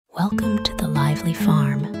Welcome to the lively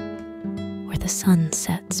farm, where the sun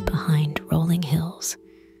sets behind rolling hills,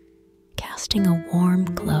 casting a warm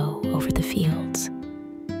glow over the fields.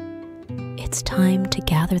 It's time to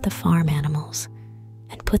gather the farm animals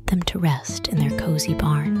and put them to rest in their cozy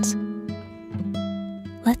barns.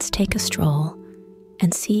 Let's take a stroll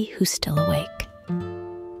and see who's still awake.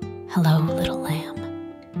 Hello, little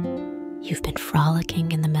lamb. You've been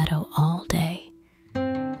frolicking in the meadow all day,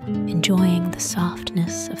 enjoying the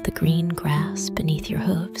softness of the green grass beneath your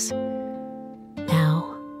hooves.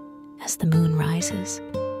 Now, as the moon rises,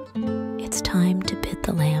 it's time to bid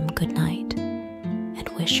the lamb good night and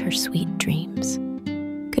wish her sweet dreams.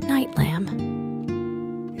 Good night,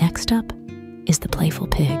 lamb. Next up is the playful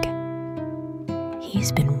pig.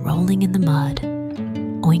 He's been rolling in the mud,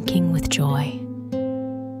 oinking with joy.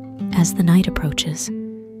 As the night approaches,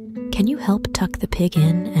 can you help tuck the pig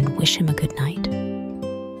in and wish him a good night?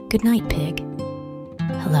 Good night, pig.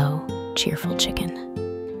 Hello, cheerful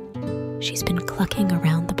chicken. She's been clucking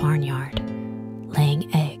around the barnyard,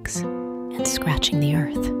 laying eggs and scratching the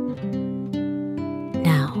earth.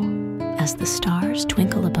 Now, as the stars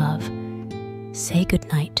twinkle above, say good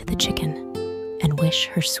night to the chicken and wish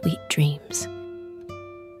her sweet dreams.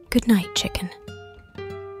 Good night, chicken.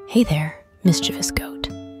 Hey there, mischievous goat.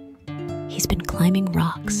 He's been climbing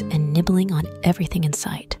rocks and nibbling on everything in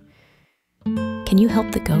sight. Can you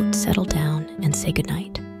help the goat settle down and say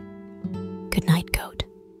goodnight? Good night, goat.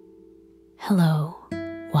 Hello,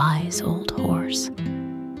 wise old horse.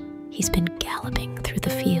 He's been galloping through the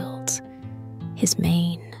fields, his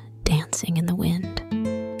mane dancing in the wind.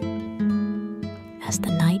 As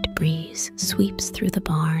the night breeze sweeps through the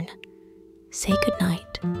barn, say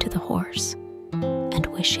goodnight to the horse and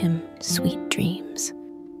wish him sweet dreams.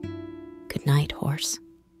 Good night, horse.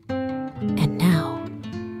 And now,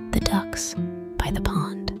 the ducks by the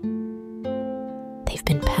pond. They've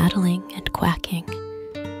been paddling and quacking,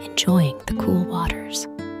 enjoying the cool waters.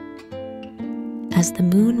 As the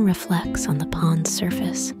moon reflects on the pond's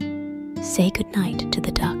surface, say goodnight to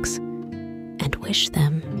the ducks and wish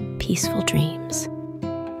them peaceful dreams.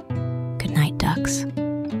 Good night, ducks.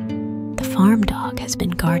 The farm dog has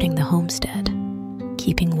been guarding the homestead,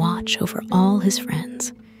 keeping watch over all his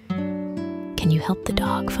friends. Can you help the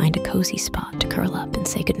dog find a cozy spot to curl up and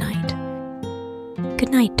say goodnight? Good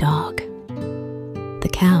night, dog. The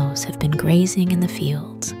cows have been grazing in the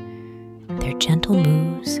fields, their gentle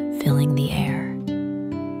moos filling the air.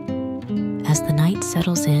 As the night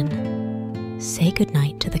settles in, say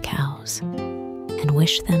goodnight to the cows and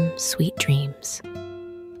wish them sweet dreams.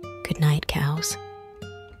 Good night, cows.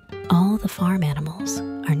 All the farm animals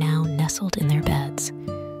are now nestled in their beds,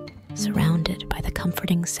 surrounded by the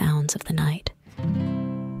comforting sounds of the night.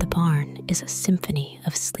 The barn is a symphony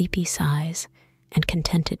of sleepy sighs and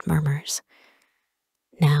contented murmurs.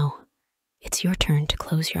 Now, it's your turn to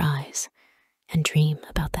close your eyes and dream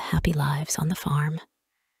about the happy lives on the farm.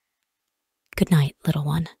 Good night, little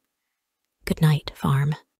one. Good night,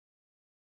 farm.